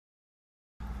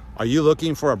Are you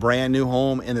looking for a brand new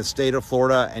home in the state of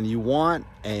Florida and you want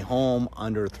a home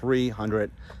under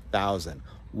 $300,000?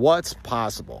 What's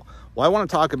possible? Well, I want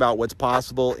to talk about what's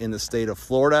possible in the state of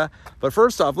Florida. But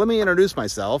first off, let me introduce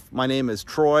myself. My name is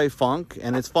Troy Funk,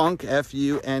 and it's Funk,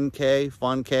 F-U-N-K,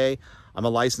 Fun K. I'm a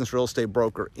licensed real estate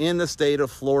broker in the state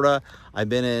of Florida. I've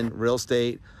been in real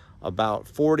estate about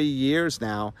 40 years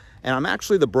now, and I'm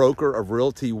actually the broker of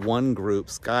Realty One Group,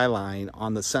 Skyline,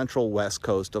 on the central west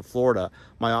coast of Florida.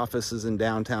 My office is in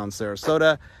downtown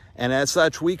Sarasota, and as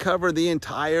such, we cover the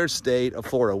entire state of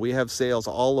Florida. We have sales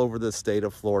all over the state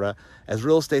of Florida, as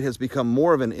real estate has become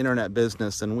more of an internet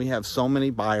business, and we have so many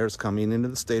buyers coming into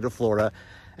the state of Florida.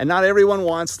 And not everyone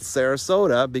wants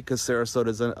Sarasota, because Sarasota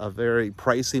is a very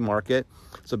pricey market.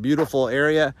 It's a beautiful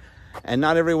area, and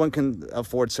not everyone can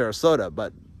afford Sarasota,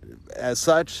 but as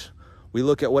such, we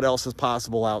look at what else is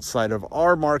possible outside of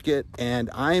our market, and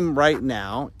I'm right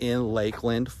now in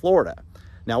Lakeland, Florida.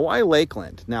 Now, why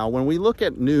Lakeland? Now, when we look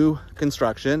at new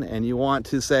construction and you want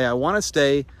to say, I want to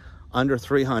stay under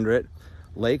 300,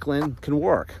 Lakeland can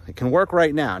work. It can work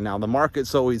right now. Now, the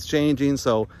market's always changing,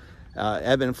 so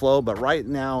ebb and flow, but right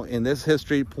now in this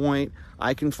history point,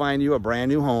 I can find you a brand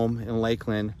new home in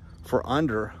Lakeland for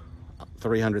under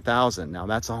 $300,000. Now,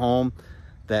 that's a home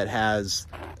that has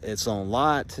its own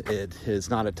lot. It is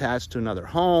not attached to another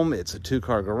home. It's a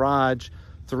 2-car garage,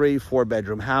 3-4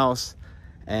 bedroom house,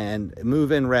 and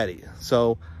move-in ready.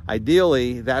 So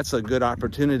ideally, that's a good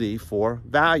opportunity for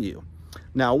value.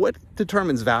 Now, what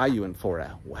determines value in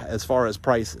Florida as far as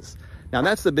prices? Now,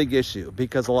 that's the big issue,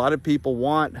 because a lot of people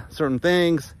want certain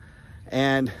things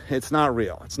and it's not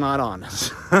real. It's not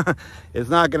honest. It's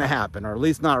not going to happen, or at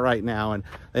least not right now. And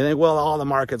they think, well, all the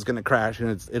market's going to crash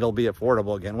and it'll be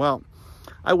affordable again. Well,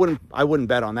 I wouldn't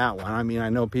bet on that one. I mean, I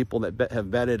know people that have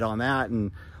betted on that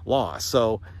and lost.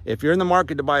 So if you're in the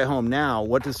market to buy a home now,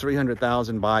 what does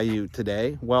 $300,000 buy you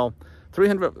today? Well,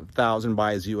 $300,000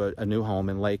 buys you a new home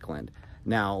in Lakeland.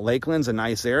 Now, Lakeland's a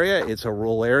nice area. It's a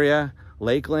rural area.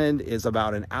 Lakeland is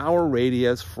about an hour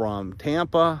radius from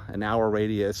Tampa, an hour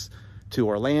radius to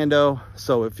Orlando.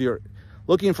 So if you're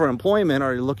looking for employment,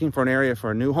 or you're looking for an area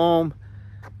for a new home,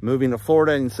 moving to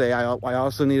Florida, and say, I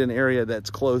also need an area that's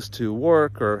close to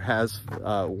work or has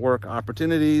work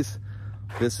opportunities,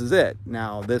 this is it.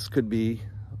 Now, this could be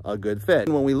a good fit.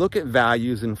 When we look at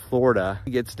values in Florida, it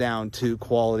gets down to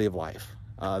quality of life.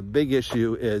 Big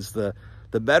issue is the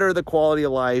better the quality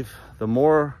of life, the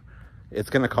more it's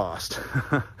going to cost.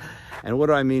 And what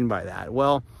do I mean by that?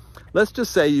 Well, let's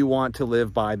just say you want to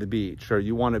live by the beach, or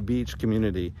you want a beach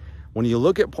community. When you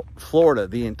look at Florida,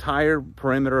 the entire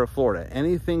perimeter of Florida,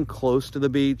 anything close to the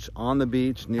beach, on the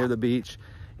beach, near the beach,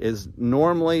 is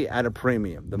normally at a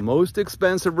premium. The most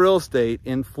expensive real estate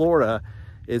in Florida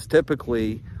is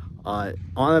typically on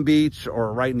a beach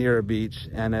or right near a beach.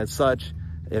 And as such,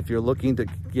 if you're looking to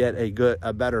get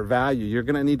a better value, you're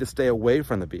going to need to stay away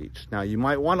from the beach. Now, you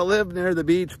might want to live near the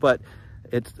beach, but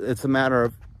it's a matter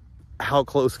of how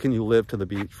close can you live to the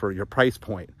beach for your price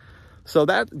point. So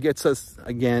that gets us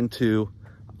again to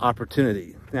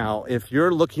opportunity. Now, if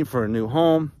you're looking for a new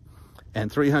home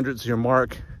and 300 is your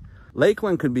mark,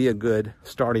 Lakeland could be a good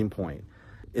starting point.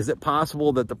 Is it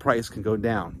possible that the price can go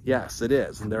down? Yes, it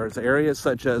is. And there's areas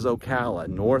such as Ocala,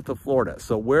 north of Florida.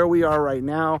 So where we are right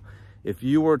now, if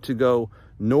you were to go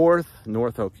north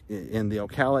in the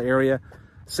Ocala area,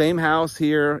 same house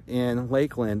here in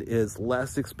Lakeland is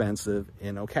less expensive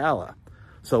in Ocala.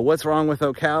 So what's wrong with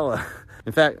Ocala?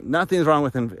 In fact, nothing's wrong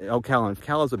with Ocala.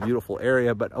 Ocala is a beautiful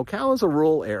area, but Ocala is a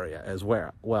rural area as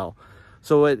well.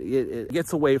 So it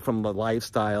gets away from the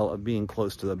lifestyle of being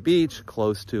close to the beach,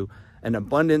 close to an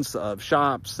abundance of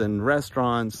shops and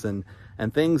restaurants and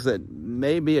things that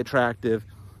may be attractive.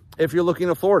 If you're looking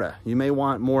to Florida, you may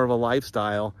want more of a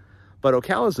lifestyle, but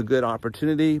Ocala is a good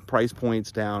opportunity. Price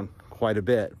points down quite a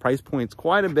bit. Price points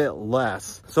quite a bit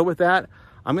less. So with that,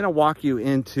 I'm going to walk you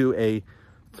into a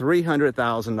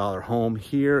 $300,000 home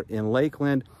here in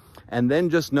Lakeland, and then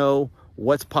just know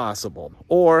what's possible.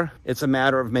 Or it's a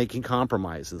matter of making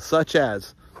compromises, such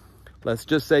as, let's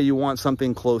just say you want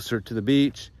something closer to the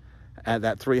beach at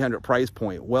that 300 price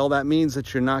point. Well, that means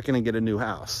that you're not going to get a new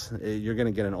house. You're going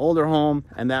to get an older home,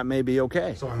 and that may be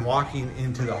okay. So I'm walking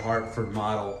into the Hartford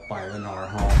model by Lennar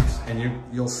Homes, and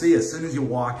you'll see as soon as you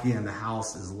walk in, the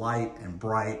house is light and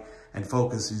bright and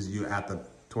focuses you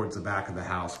towards the back of the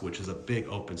house, which is a big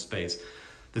open space.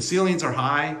 The ceilings are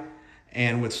high,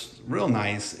 and what's real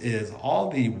nice is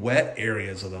all the wet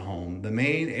areas of the home, the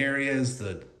main areas,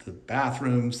 the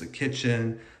bathrooms, the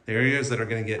kitchen, the areas that are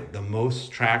going to get the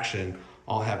most traction,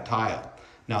 all have tile.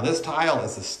 Now, this tile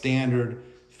is a standard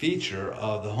feature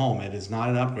of the home. It is not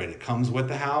an upgrade. It comes with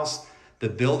the house. The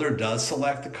builder does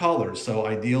select the colors. So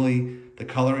ideally, the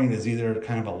coloring is either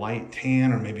kind of a light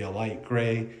tan or maybe a light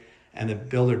gray. And the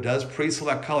builder does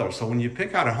pre-select colors. So when you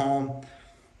pick out a home,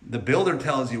 the builder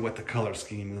tells you what the color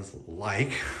scheme is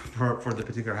like for the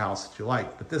particular house that you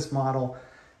like. But this model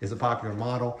is a popular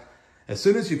model. As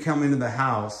soon as you come into the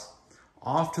house,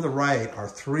 off to the right are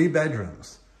 3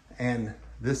 bedrooms. And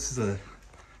this is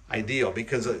ideal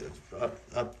because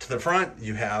up to the front,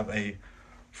 you have a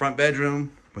front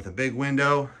bedroom with a big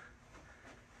window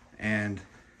and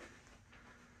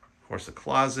of course a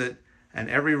closet. And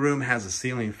every room has a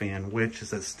ceiling fan, which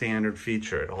is a standard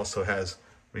feature. It also has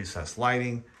recessed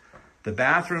lighting. The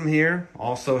bathroom here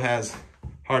also has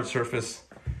hard surface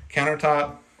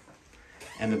countertop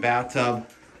and the bathtub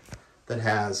that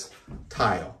has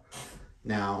tile.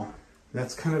 Now,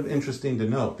 that's kind of interesting to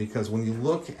note because when you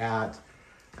look at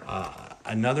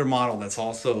another model that's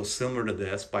also similar to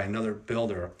this by another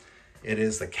builder, it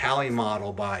is the Cali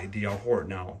model by D.R.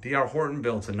 Horton. Now, D.R. Horton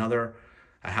builds a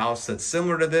house that's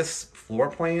similar to this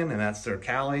floor plan, and that's their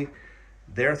Cali.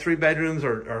 Their 3 bedrooms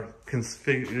are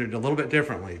configured a little bit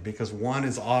differently because one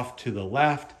is off to the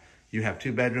left. You have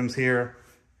 2 bedrooms here,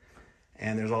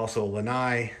 and there's also a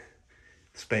lanai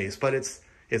space, but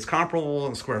it's comparable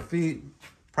in square feet,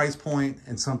 price point,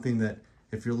 and something that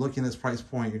if you're looking at this price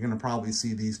point, you're gonna probably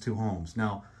see these 2 homes.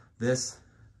 Now, this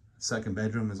second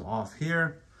bedroom is off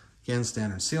here. Again,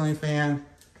 standard ceiling fan.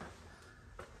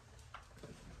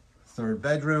 Third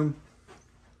bedroom.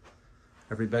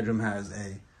 Every bedroom has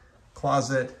a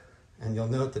closet, and you'll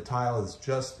note the tile is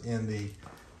just in the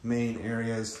main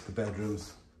areas. The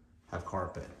bedrooms have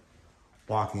carpet.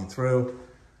 Walking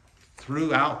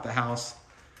throughout the house,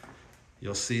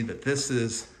 you'll see that this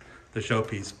is the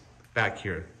showpiece back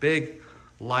here. Big,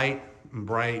 light, and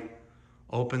bright,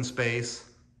 open space,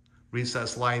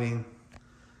 recessed lighting,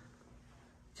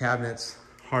 cabinets,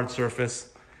 hard surface.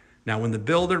 Now, when the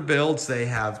builder builds, they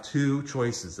have 2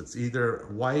 choices. It's either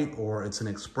white or it's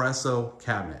an espresso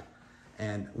cabinet.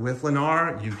 And with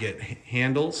Lennar, you get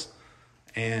handles,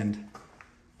 which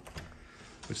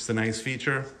is a nice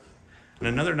feature. And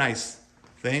another nice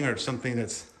thing, or something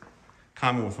that's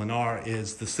common with Lennar,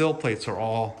 is the sill plates are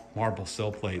all marble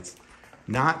sill plates.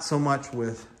 Not so much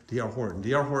with D.R. Horton.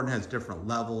 D.R. Horton has different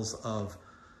levels of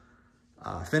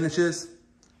finishes,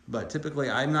 but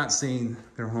typically I've not seen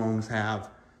their homes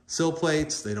have sill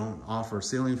plates. They don't offer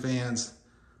ceiling fans.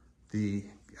 The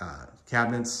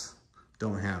cabinets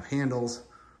don't have handles.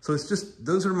 So it's just,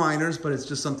 those are minors, but it's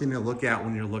just something to look at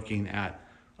when you're looking at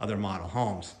other model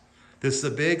homes. This is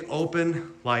a big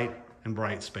open, light, and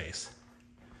bright space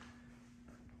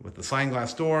with the sliding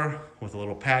glass door, with a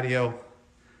little patio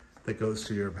that goes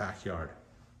to your backyard.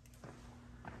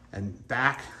 And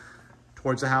back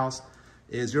towards the house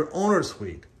is your owner's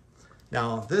suite.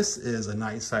 Now, this is a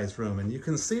nice sized room, and you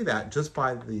can see that just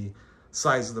by the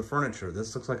size of the furniture.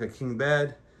 This looks like a king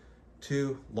bed,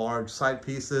 2 large side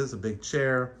pieces, a big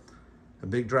chair, a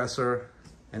big dresser,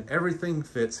 and everything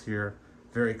fits here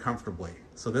very comfortably.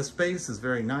 So this space is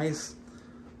very nice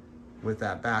with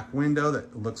that back window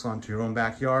that looks onto your own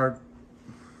backyard.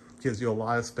 Gives you a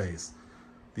lot of space.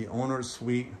 The owner's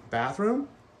suite bathroom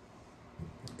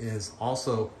is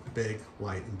also big,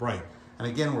 light, and bright. And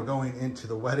again, we're going into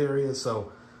the wet area,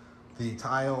 so the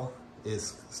tile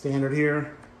is standard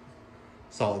here.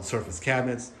 Solid surface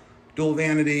cabinets, dual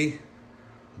vanity,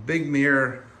 big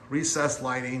mirror, recessed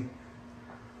lighting.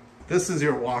 This is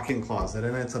your walk-in closet,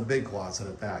 and it's a big closet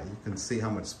at that. You can see how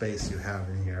much space you have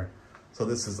in here. So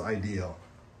this is ideal.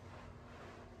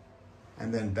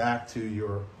 And then back to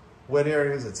your wet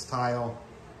areas, it's tile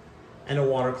and a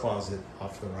water closet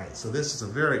off to the right. So this is a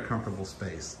very comfortable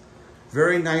space.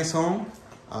 Very nice home,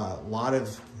 a lot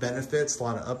of benefits, a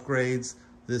lot of upgrades.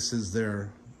 This is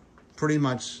pretty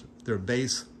much their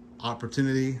base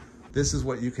opportunity. This is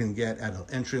what you can get at an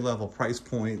entry-level price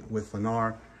point with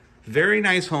Lennar. Very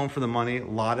nice home for the money, a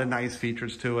lot of nice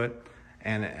features to it.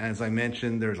 And as I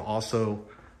mentioned, there's also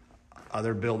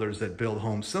other builders that build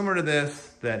homes similar to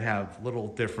this that have little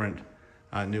different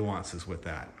nuances with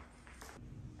that.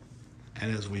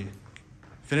 And as we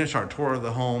finish our tour of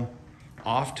the home,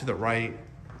 off to the right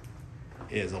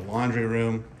is a laundry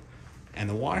room, and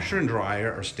the washer and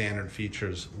dryer are standard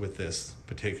features with this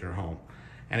particular home.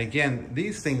 And again,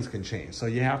 these things can change. So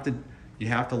you have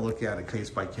to look at it case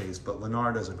by case, but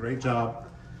Lennar does a great job.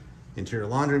 Interior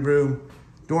laundry room,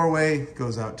 doorway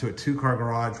goes out to a 2-car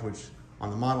garage, which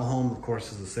on the model home, of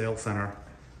course, is a sales center.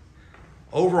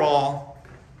 Overall,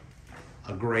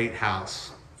 a great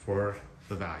house for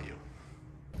the value.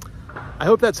 I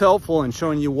hope that's helpful in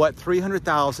showing you what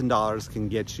 $300,000 can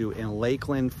get you in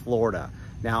Lakeland, Florida.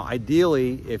 Now,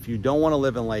 ideally, if you don't want to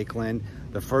live in Lakeland,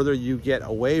 the further you get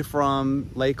away from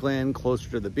Lakeland, closer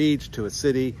to the beach, to a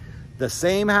city, the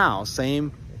same house,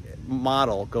 same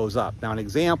model goes up. Now, an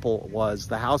example was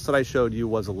the house that I showed you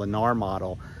was a Lennar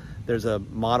model. There's a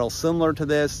model similar to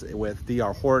this with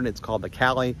D.R. Horton. It's called the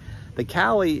Cali. The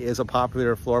Cali is a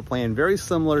popular floor plan, very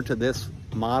similar to this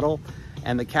model.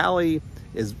 And the Cali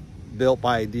is built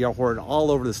by D.R. Horton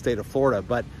all over the state of Florida,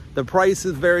 but the price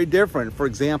is very different. For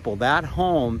example, that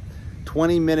home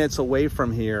 20 minutes away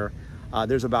from here,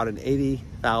 there's about an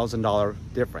 $80,000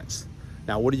 difference.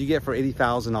 Now, what do you get for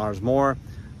 $80,000 more?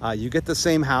 You get the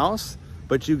same house,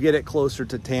 but you get it closer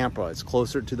to Tampa. It's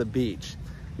closer to the beach.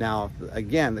 Now,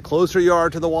 again, the closer you are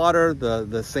to the water,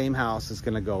 the same house is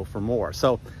gonna go for more.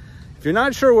 So if you're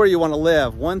not sure where you wanna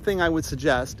live, one thing I would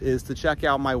suggest is to check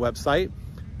out my website,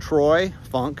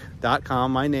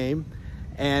 troyfunk.com, my name,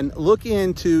 and look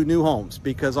into new homes,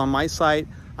 because on my site,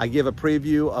 I give a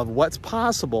preview of what's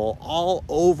possible all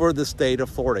over the state of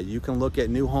Florida. You can look at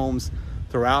new homes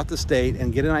throughout the state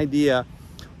and get an idea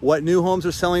what new homes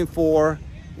are selling for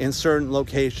in certain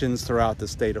locations throughout the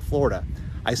state of Florida.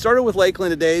 I started with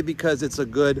Lakeland today because it's a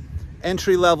good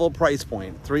entry-level price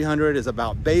point. 300 is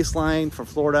about baseline for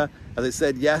Florida. As I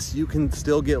said, yes, you can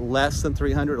still get less than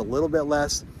 300, a little bit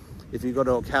less if you go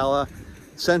to Ocala.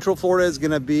 Central Florida is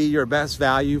gonna be your best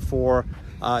value for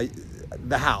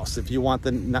the house. If you want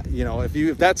the, you know, if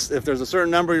there's a certain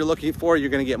number you're looking for, you're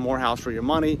gonna get more house for your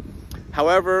money.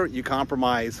 However, you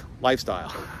compromise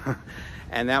lifestyle.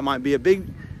 And that might be a big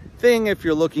thing if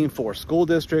you're looking for school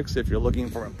districts, if you're looking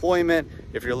for employment,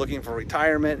 if you're looking for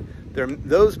retirement.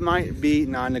 Those might be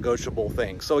non-negotiable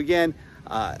things. So again,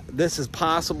 this is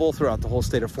possible throughout the whole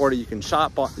state of Florida. You can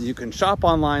shop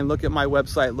online, look at my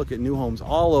website, look at new homes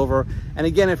all over. And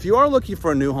again, if you are looking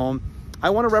for a new home, I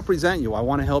want to represent you. I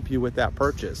want to help you with that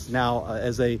purchase. Now,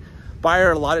 as a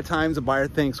buyer, a lot of times a buyer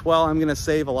thinks, well, I'm going to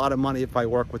save a lot of money if I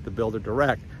work with the builder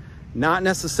direct. Not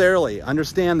necessarily.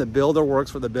 Understand the builder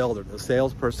works for the builder. The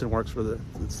salesperson works for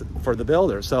the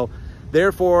builder. So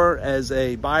therefore, as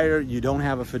a buyer, you don't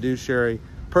have a fiduciary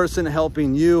person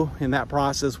helping you in that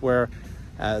process, where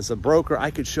as a broker,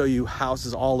 I could show you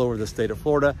houses all over the state of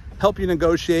Florida, help you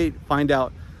negotiate, find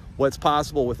out what's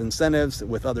possible with incentives,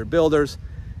 with other builders,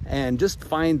 and just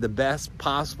find the best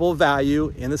possible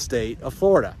value in the state of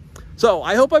Florida. So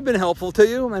I hope I've been helpful to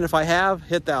you. And if I have,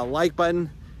 hit that like button,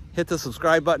 hit the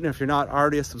subscribe button if you're not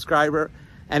already a subscriber.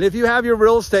 And if you have your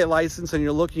real estate license and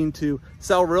you're looking to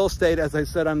sell real estate, as I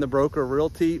said, I'm the broker,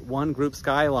 Realty One Group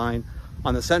Skyline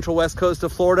on the central west coast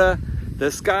of Florida.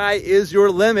 The sky is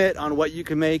your limit on what you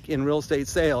can make in real estate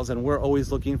sales. And we're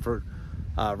always looking for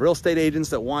real estate agents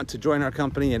that want to join our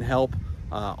company and help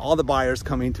all the buyers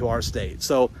coming to our state.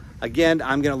 So again,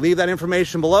 I'm gonna leave that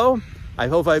information below. I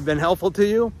hope I've been helpful to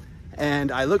you,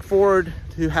 and I look forward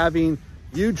to having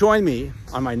you join me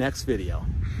on my next video.